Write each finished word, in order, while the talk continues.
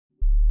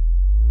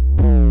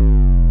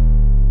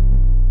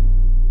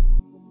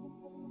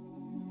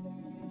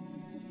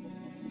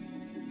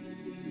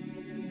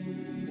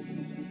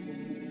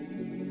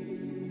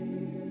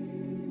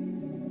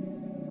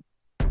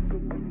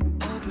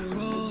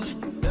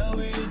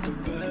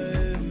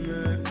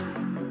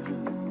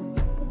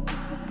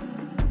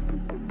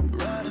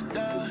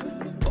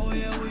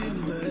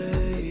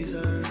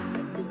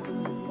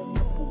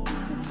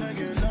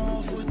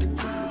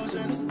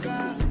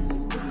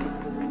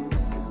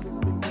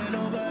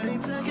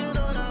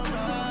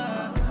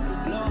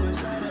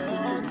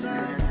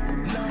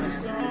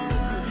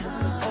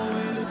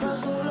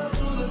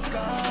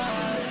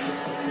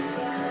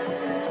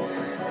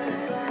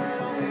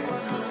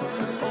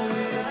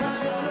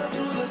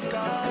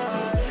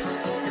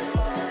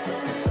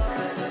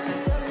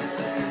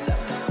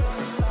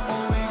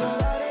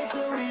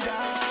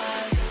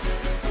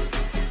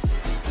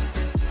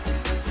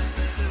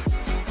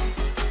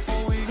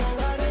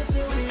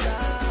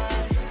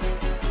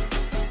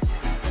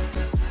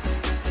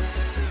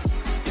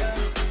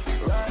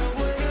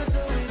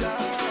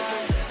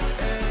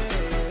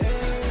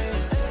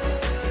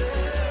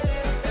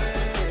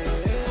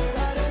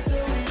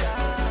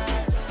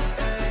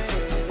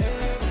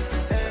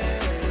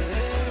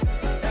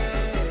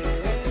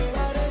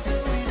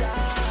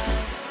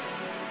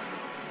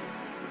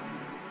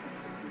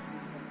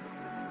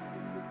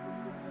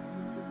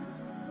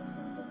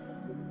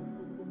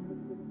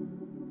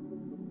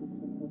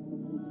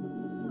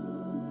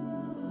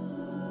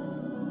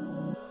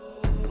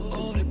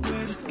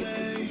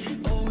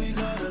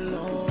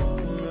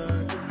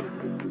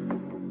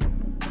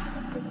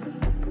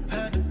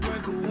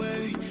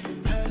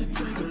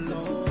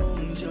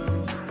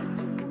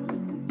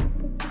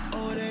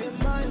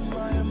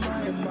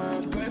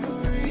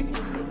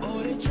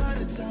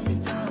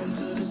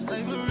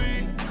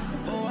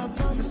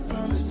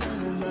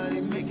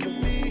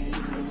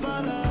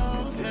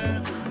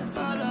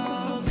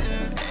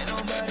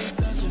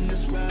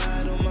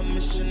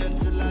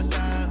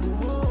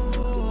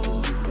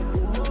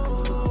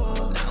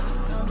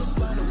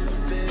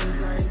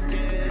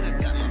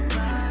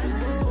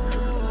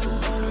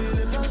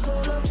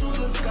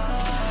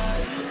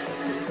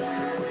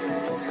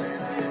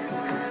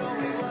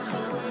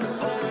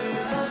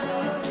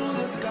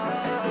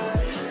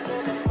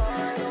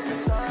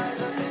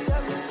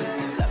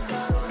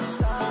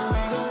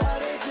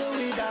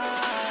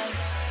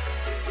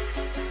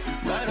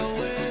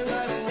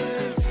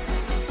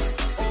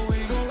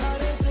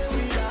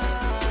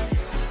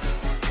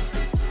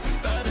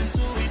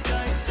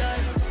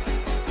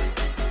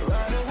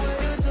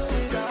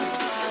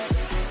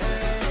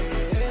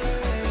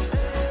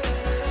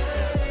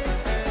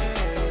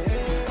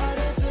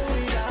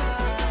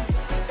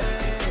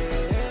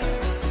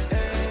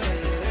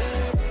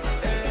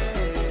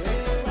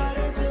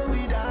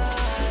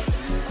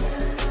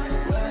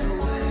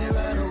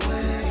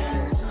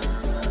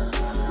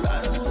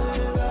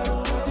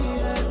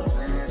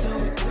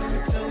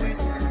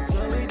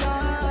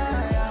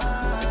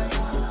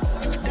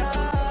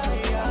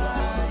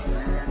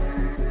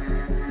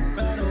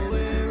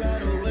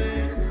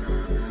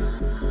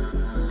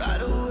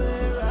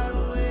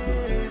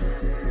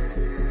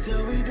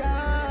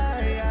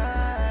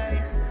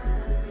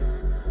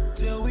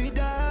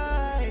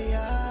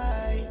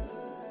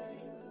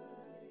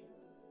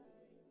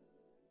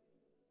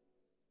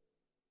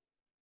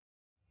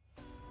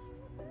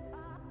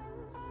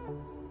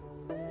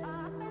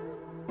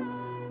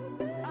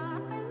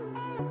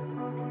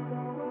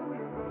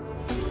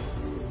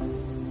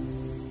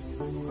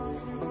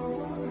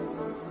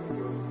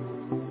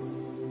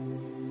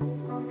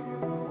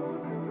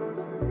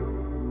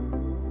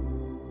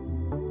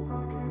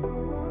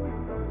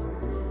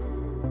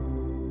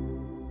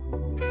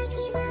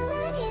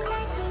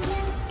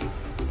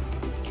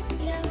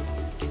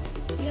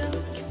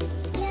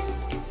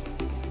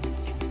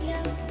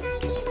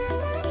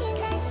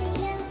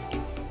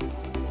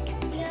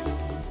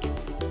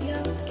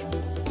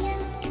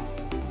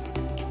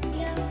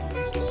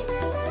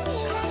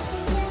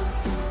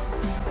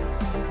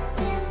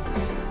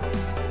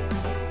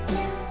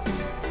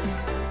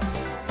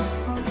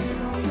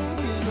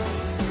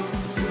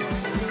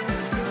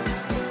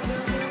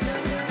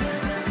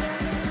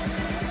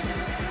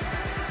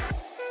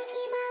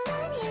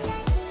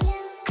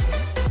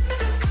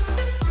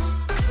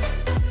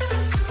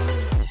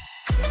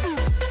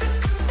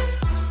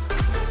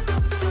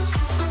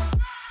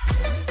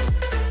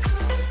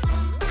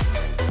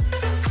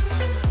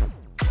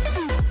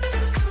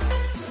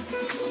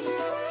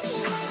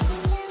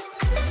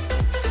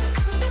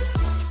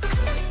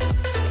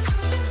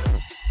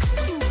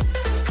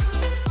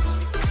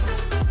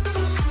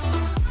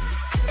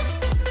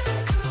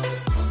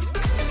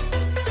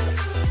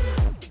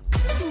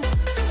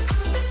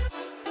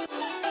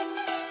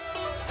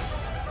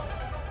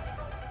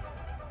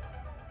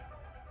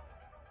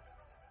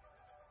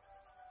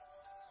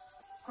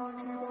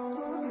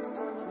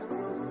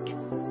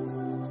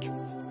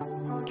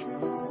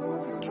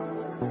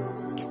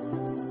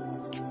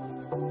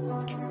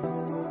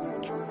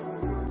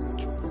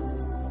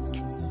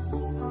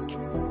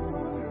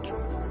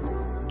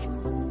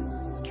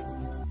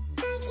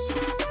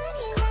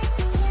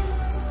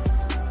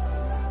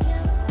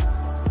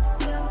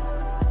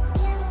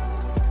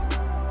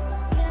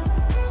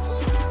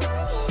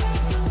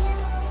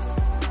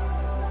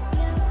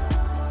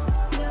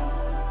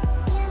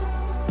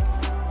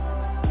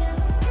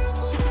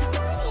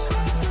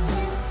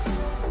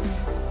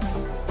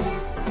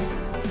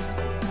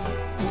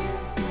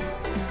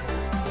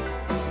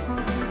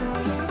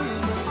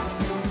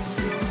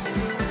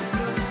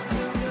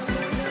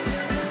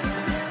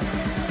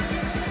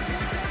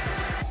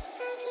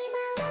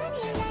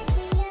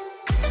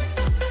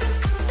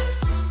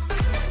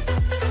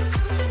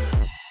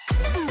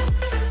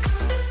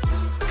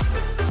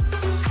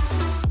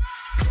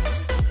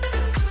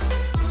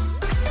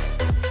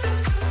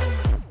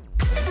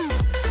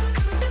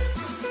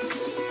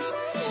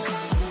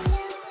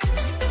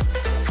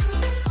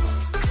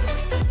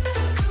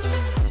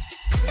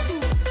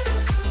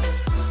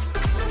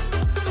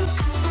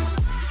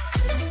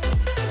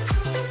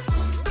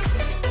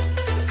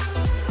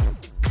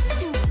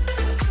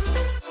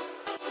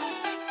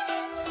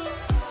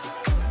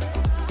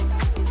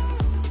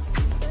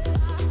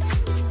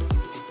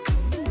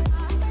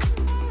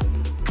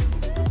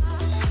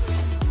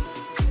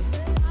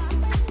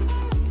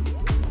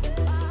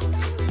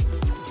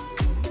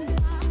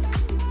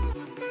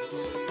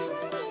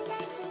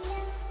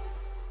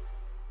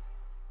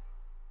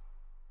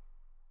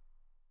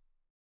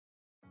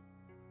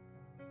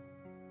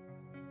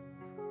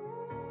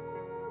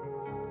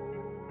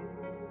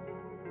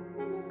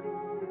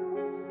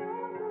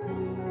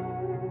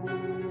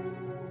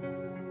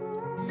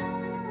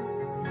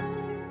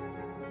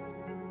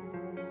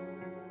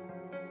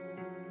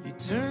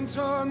Turn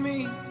toward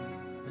me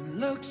and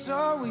look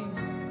so weak.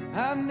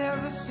 I've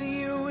never seen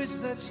you with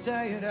such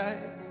tired eyes.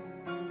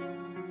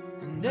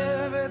 And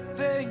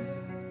everything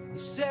we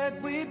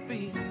said we'd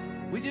be,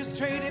 we just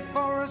traded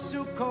for a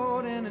suit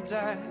coat and a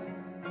tie.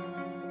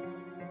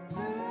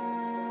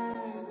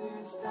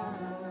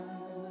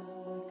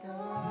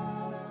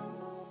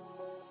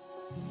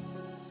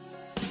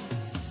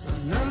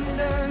 And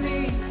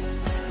underneath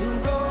the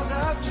rows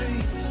of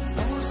trees, I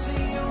will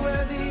see you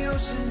where the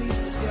ocean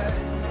meets the sky.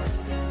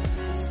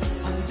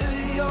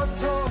 Your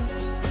toes,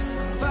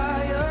 the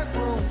fire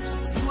grows.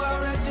 You are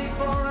ready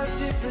for a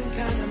different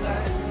kind of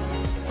life.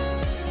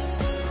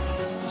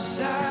 You're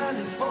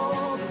silent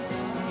for the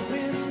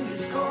wind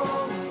is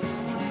cold.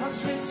 You must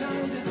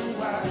return to the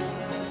wild.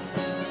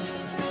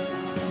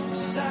 You're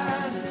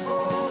silent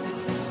for the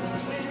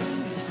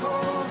wind is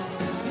cold.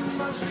 You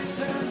must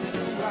return to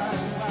the wild.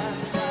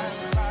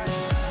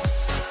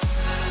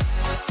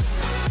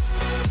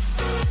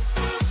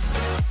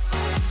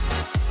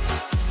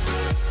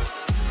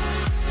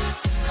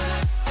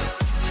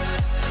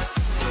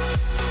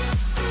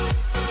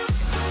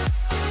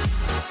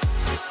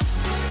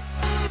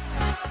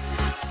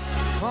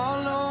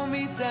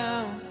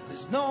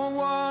 No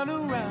one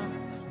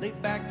around. Lay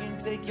back and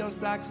take your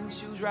socks and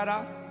shoes right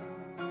off.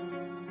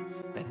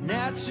 That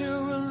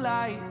natural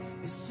light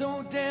is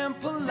so damn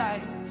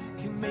polite.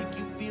 Can make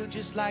you feel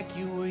just like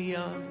you were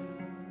young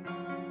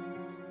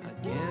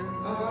again.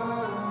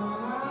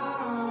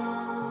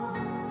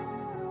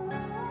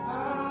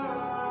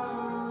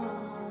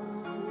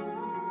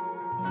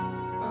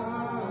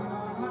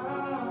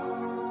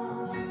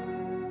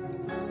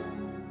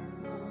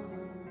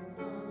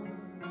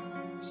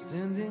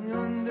 Standing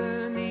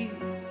underneath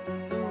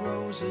the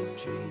rows of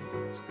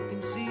trees, I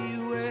can see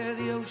where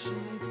the ocean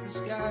meets the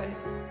sky.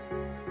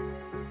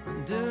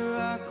 Under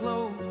our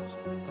clothes,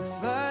 a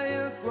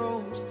fire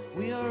grows.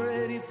 We are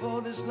ready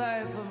for this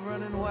life of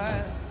running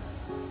wild.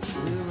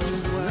 We're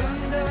running wild.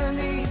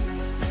 Underneath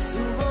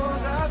the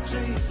rows of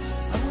trees,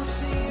 I will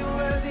see you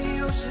where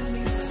the ocean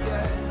meets the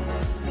sky.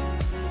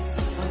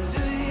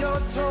 Under your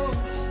toes,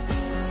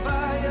 the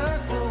fire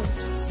grows.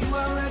 You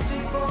are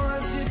ready for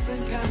a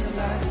different kind of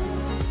life.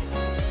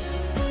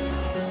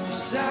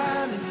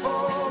 Silent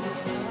for the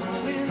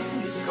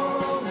wind is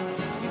cold.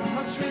 You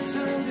must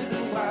return to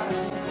the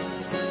wild.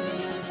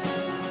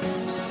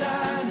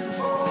 Silent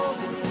for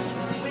the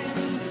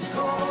wind is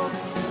cold.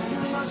 You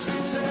must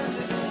return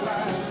to the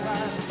wild.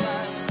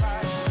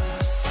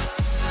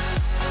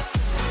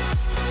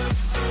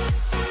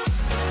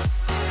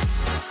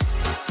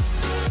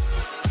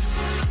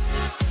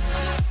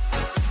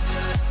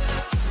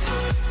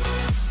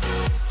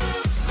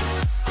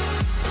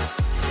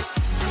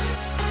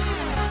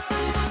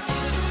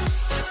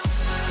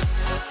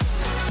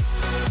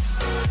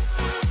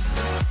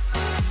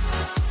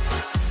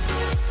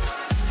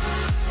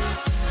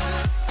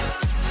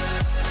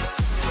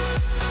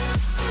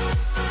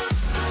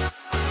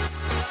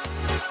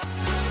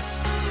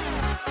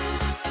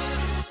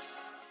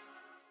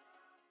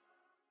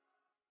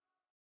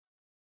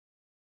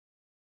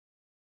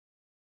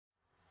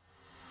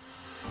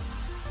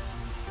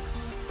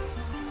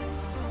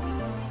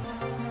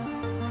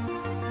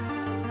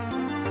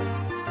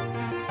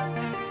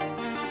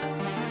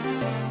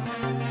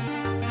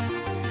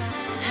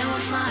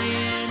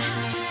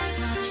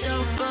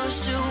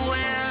 close to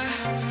where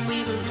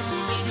we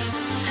belong,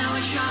 and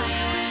we're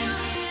trying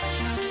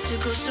to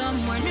go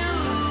somewhere new.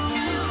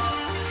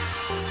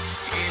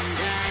 And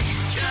I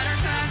try to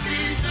crack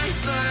this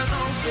iceberg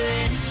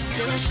open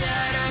till it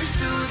shatters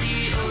through the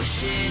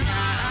ocean.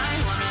 I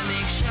wanna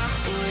make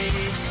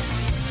shockwaves.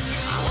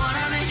 I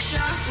wanna make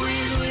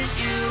shockwaves with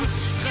you.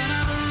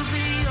 Gonna move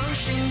the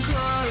ocean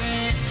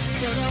current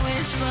till the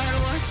waves flood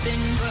what's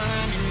been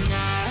burning.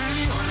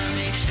 I wanna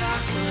make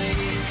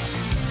shockwaves.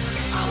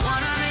 I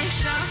wanna make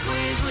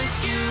shockwaves with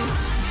you.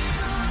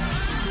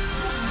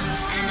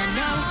 And I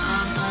know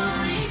I'm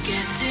only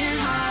getting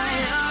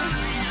higher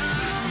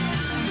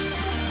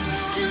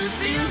till it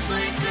feels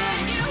like I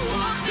can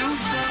walk through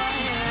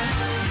fire.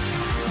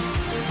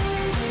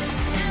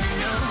 And I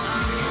know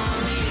I'm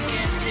only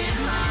getting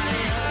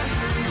higher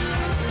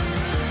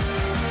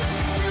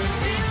till it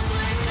feels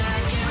like I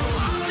can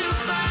walk through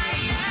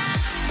fire.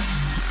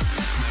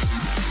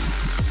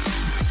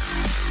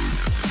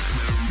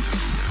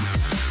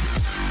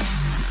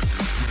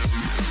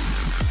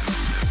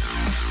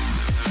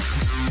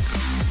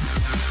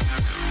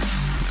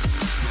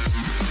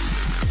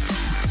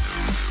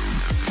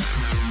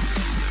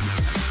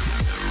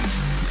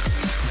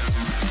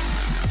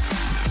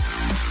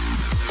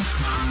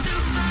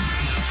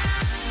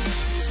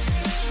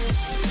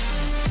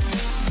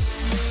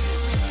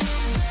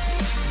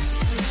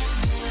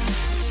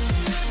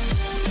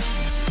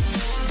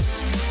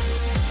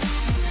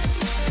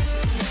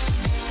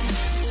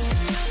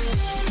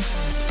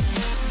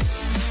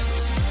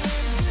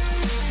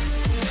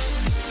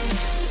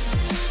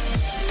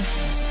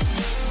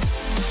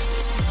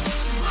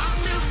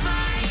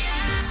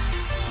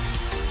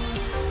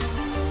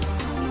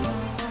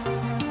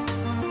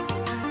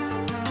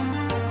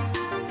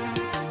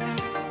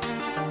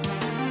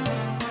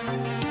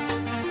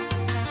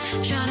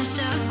 Trying to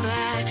step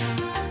back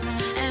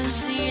and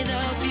see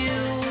the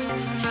view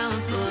from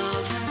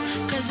above,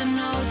 'cause I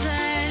know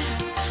that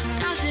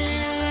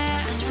nothing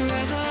lasts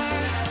forever.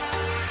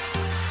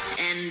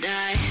 And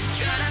I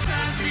try to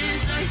crack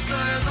this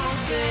iceberg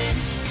open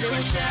till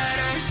it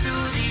shatters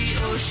through the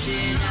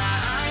ocean.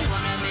 I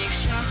wanna make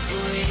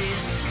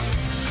shockwaves.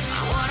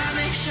 I wanna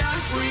make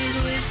shockwaves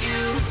with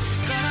you.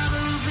 Gonna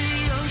move the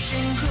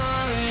ocean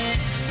current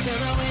till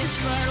the waves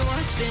flood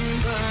what's been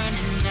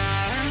burning.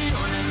 I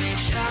wanna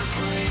make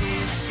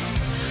shockwaves.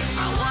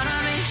 I wanna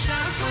make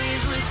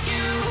shockwaves with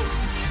you.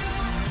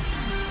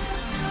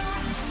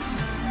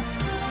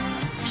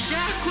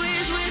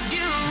 Shockwaves with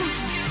you.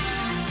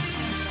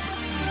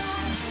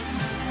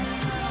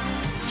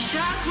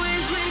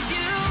 Shockwaves with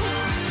you.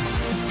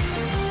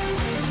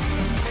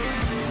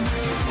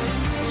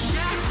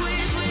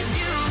 Shockwaves with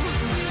you.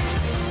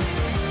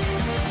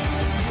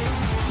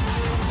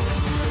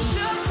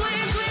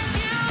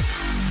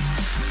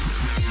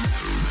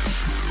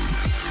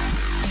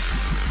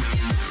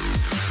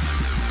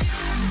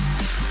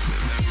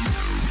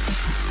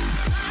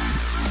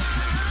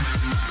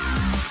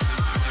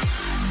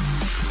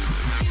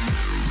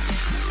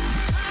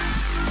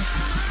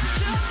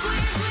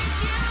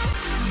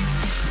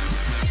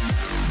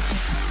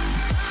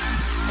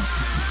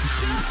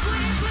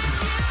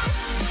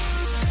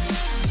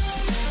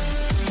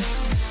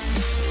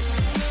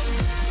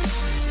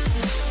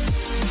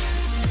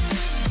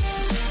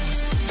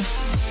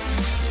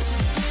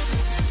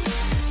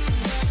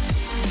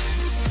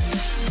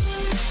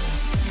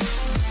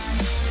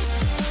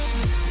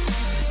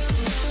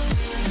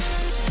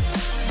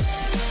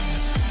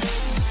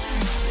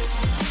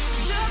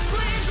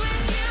 Shockwaves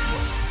with you.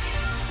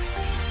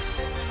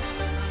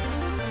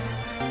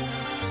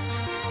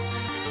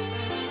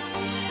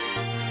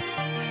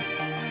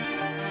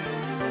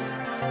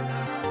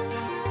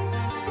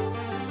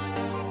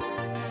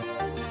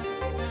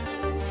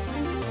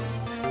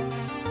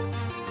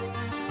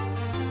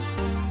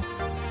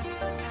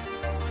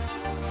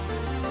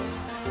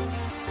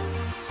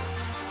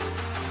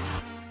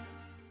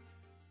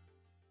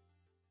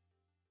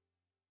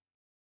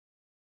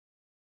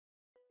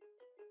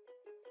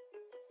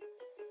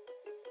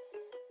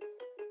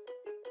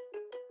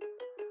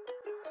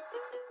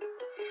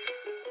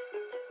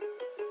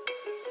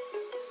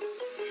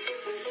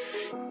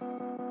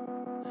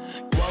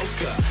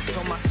 Woke up,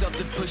 told myself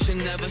to push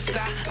and never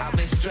stop. I've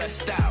been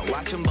stressed out,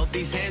 watching both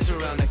these hands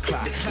around the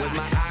clock. With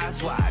my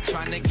eyes wide,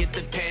 trying to get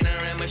the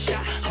panorama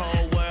shot.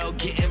 Whole world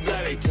getting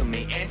blurry to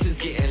me, answers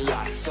getting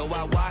lost. So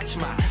I watch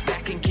my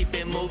back and keep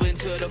it moving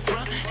to the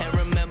front. And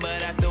remember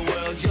that the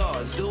world's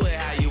yours, do it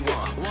how you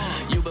want.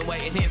 You've been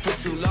waiting here for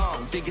too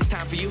long, think it's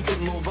time for you to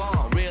move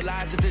on.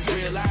 Realize that there's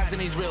real lies in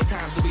these real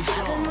times to be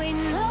strong. I've been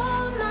waiting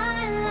all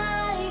my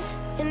life,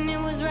 and it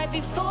was right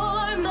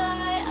before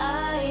my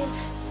eyes.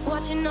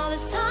 Watching all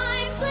this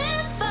time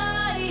slip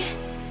by,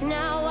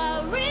 now I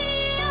realize.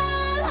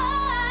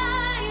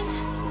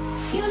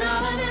 You know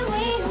I've been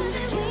waiting,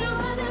 you know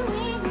I've been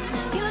waiting,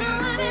 you know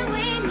I've been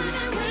waiting,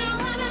 you know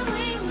I've been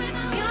waiting,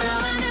 you know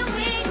I've been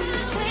waiting,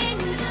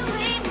 waiting,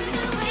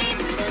 waiting, waiting.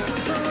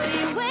 But will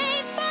you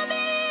wait for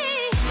me?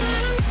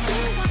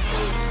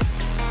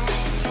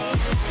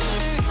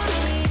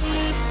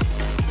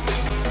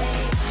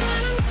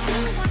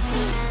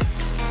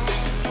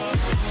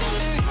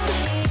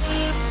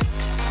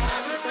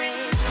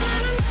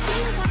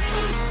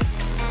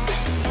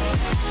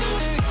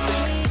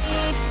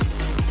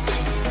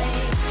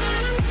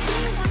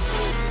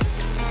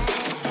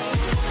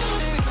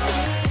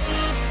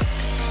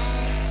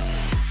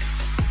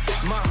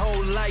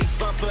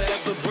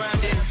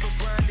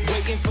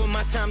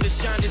 time to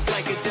shine just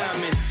like a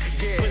diamond.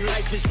 But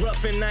life is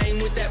rough and I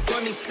ain't with that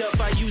funny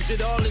stuff. I use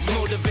it all as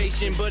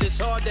motivation, but it's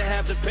hard to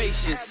have the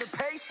patience.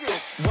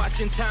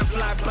 Watching time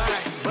fly by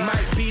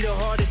might be the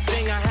hardest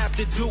thing I have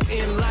to do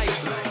in life.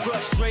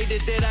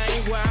 Frustrated that I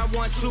ain't where I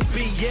want to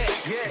be yet,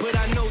 but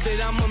I know that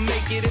I'ma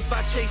make it if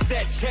I chase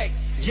that check.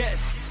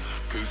 Yes.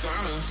 Cause I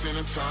done seen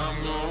the time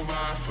go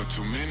by for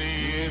too many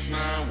years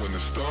now when the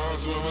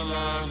stars were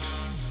aligned.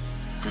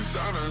 Cause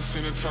I done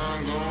seen the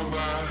time go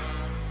by.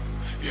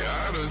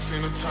 Yeah, I done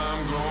seen the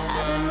time go by.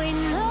 I've been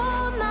waiting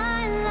all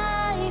my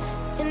life,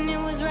 and it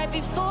was right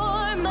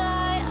before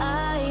my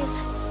eyes.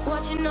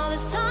 Watching all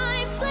this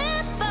time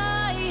slip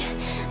by,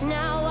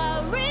 now I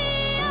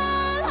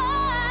realize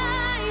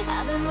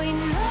I've been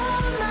waiting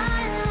all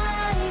my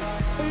life,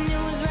 and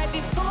it was right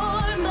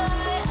before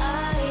my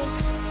eyes.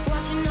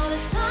 Watching all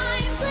this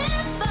time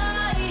slip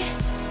by,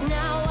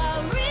 now I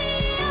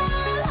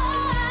realize.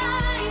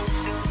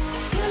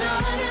 You know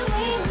I've been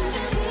waiting,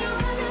 you know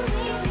I've been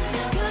waiting,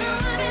 you know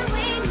I've been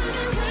waiting,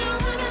 you know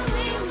I've been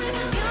waiting,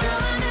 you know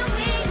I've been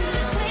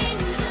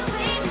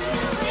waiting,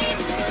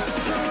 waiting.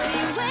 But will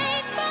you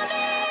wait for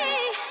me?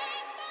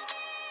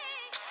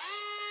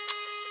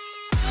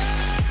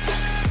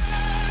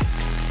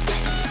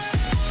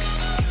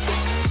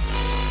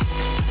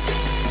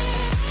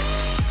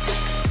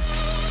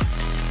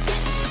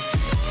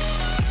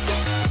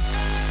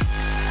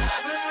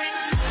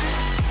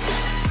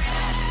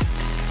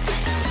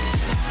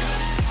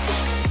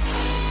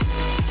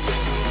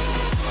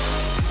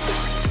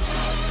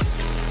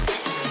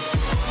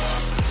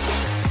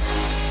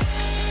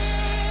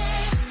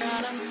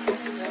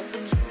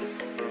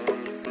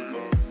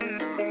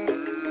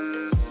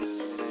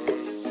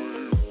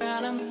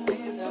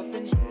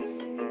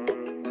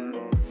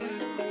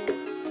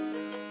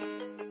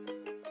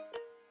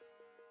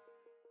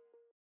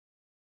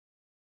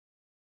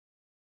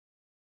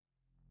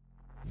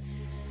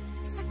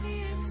 Suck me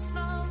in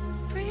slow,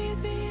 breathe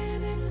me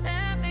in and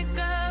let me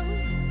go.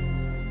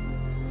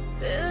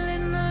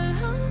 Filling the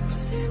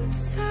lumps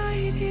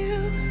inside you,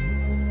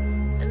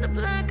 and the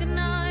blackened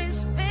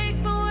eyes make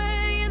my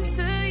way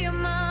into your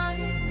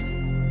mind.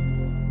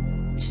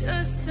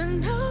 Just to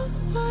know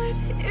what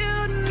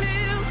you need.